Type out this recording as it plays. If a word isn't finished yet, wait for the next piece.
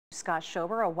Scott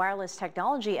Schober, a wireless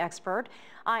technology expert.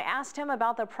 I asked him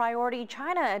about the priority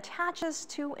China attaches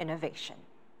to innovation.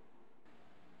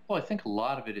 Well, I think a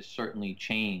lot of it has certainly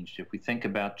changed. If we think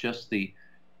about just the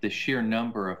sheer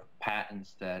number of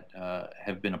patents that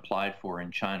have been applied for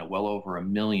in China, well over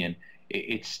 1 million,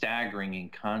 it's staggering in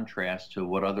contrast to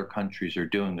what other countries are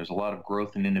doing. There's a lot of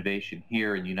growth and innovation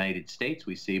here in the United States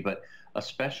we see, but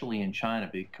especially in China,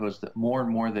 because more and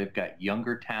more they've got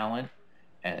younger talent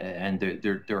and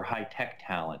they're high-tech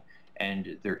talent,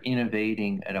 and they're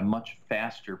innovating at a much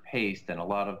faster pace than a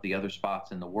lot of the other spots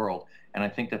in the world. And I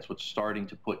think that's what's starting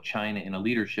to put China in a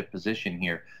leadership position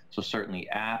here. So certainly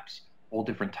apps, all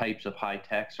different types of high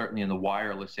tech, certainly in the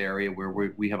wireless area where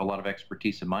we have a lot of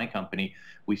expertise in my company,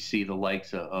 we see the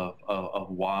likes of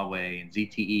Huawei and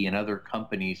ZTE and other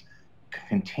companies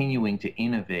continuing to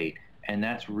innovate. And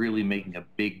that's really making a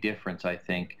big difference, I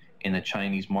think, in the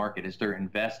Chinese market as they're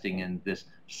investing in this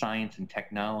science and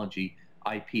technology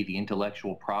IP, the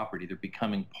intellectual property. They're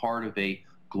becoming part of a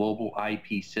global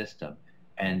IP system,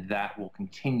 and that will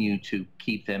continue to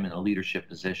keep them in a leadership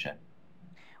position.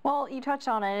 Well, you touched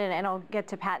on it, and I'll get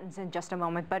to patents in just a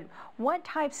moment, but what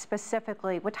types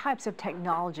of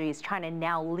technology is China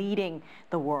now leading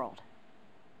the world?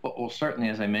 Well, certainly,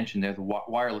 as I mentioned there, the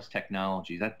wireless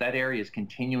technology, that area is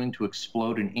continuing to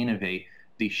explode and innovate.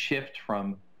 The shift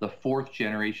from the 4th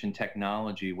generation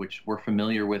technology, which we're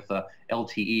familiar with,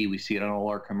 LTE, we see it on all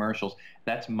our commercials,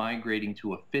 that's migrating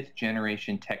to a 5th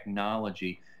generation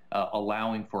technology,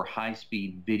 allowing for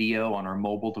high-speed video on our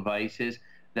mobile devices.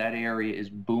 That area is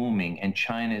booming, and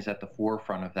China is at the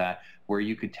forefront of that, where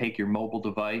you could take your mobile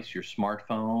device, your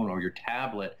smartphone, or your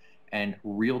tablet, and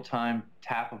real-time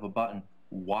tap of a button,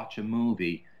 watch a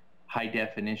movie, high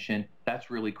definition. That's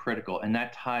really critical, and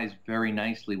that ties very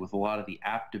nicely with a lot of the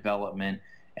app development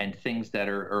and things that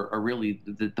are really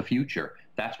the future.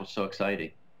 That's what's so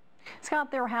exciting.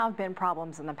 Scott, there have been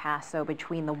problems in the past, though,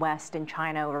 between the West and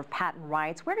China over patent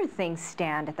rights. Where do things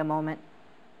stand at the moment?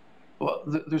 Well,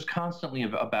 there's constantly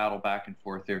a battle back and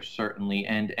forth there, certainly,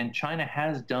 and China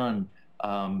has done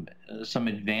some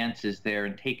advances there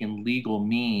and taken legal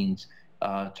means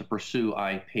to pursue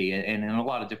IP, and in a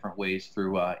lot of different ways,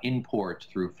 through imports,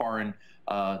 through foreign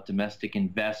domestic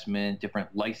investment, different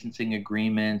licensing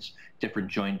agreements, different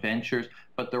joint ventures.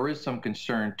 But there is some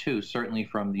concern, too, certainly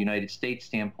from the United States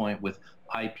standpoint, with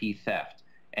IP theft.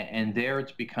 And there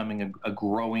it's becoming a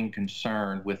growing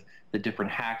concern with the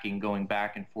different hacking going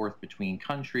back and forth between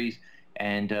countries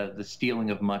and the stealing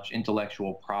of much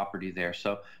intellectual property there.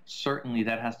 So certainly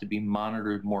that has to be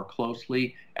monitored more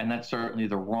closely, and that's certainly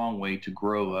the wrong way to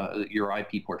grow your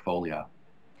IP portfolio.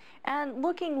 And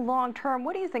looking long term,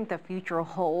 what do you think the future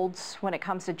holds when it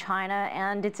comes to China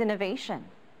and its innovation?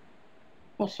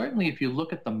 Well, certainly if you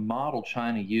look at the model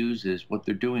China uses, what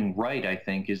they're doing right, I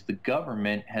think, is the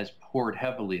government has poured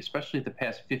heavily, especially the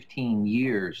past 15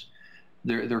 years.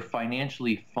 They're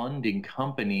financially funding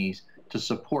companies to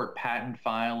support patent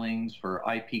filings for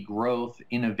IP growth,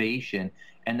 innovation,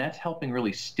 and that's helping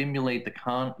really stimulate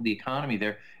the economy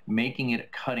there, making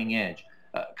it cutting edge.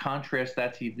 Contrast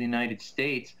that to the United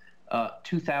States.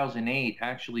 2008,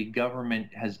 actually, government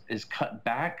has cut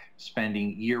back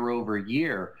spending year over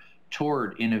year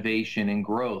toward innovation and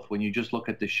growth when you just look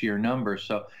at the sheer numbers.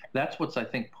 So that's what's, I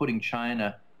think, putting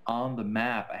China on the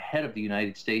map ahead of the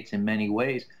United States in many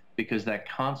ways, because that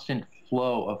constant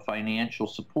flow of financial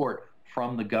support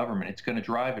from the government, it's going to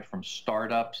drive it from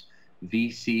startups,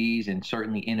 VCs, and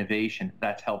certainly innovation.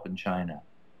 That's helping China.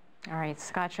 All right,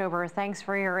 Scott Schober, thanks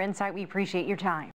for your insight. We appreciate your time.